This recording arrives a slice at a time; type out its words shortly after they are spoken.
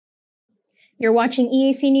You're watching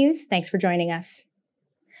EAC News. Thanks for joining us.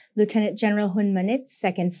 Lieutenant General Hun Manith,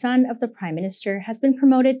 second son of the Prime Minister, has been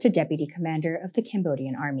promoted to Deputy Commander of the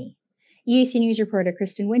Cambodian Army. EAC News reporter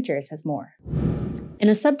Kristen Winters has more. In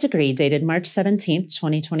a sub-decree dated March 17,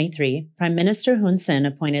 2023, Prime Minister Hun Sen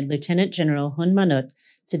appointed Lieutenant General Hun Manith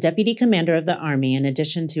to Deputy Commander of the Army in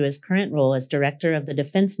addition to his current role as Director of the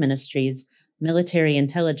Defense Ministry's Military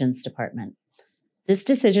Intelligence Department. This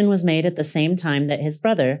decision was made at the same time that his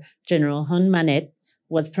brother, General Hun Manith,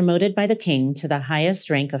 was promoted by the King to the highest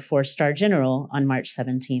rank of 4-star general on March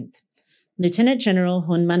 17th. Lieutenant General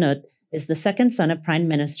Hun Manith is the second son of Prime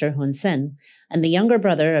Minister Hun Sen and the younger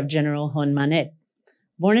brother of General Hun Manith.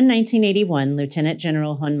 Born in 1981, Lieutenant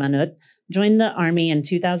General Hun Manith joined the Army in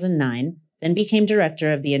 2009, then became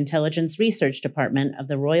Director of the Intelligence Research Department of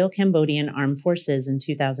the Royal Cambodian Armed Forces in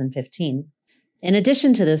 2015. In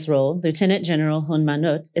addition to this role, Lieutenant General Hun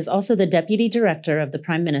Manith is also the Deputy Director of the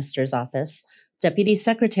Prime Minister's Office, Deputy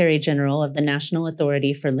Secretary General of the National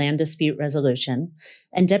Authority for Land Dispute Resolution,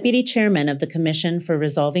 and Deputy Chairman of the Commission for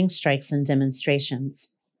Resolving Strikes and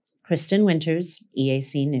Demonstrations. Kristen Winters,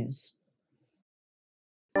 EAC News.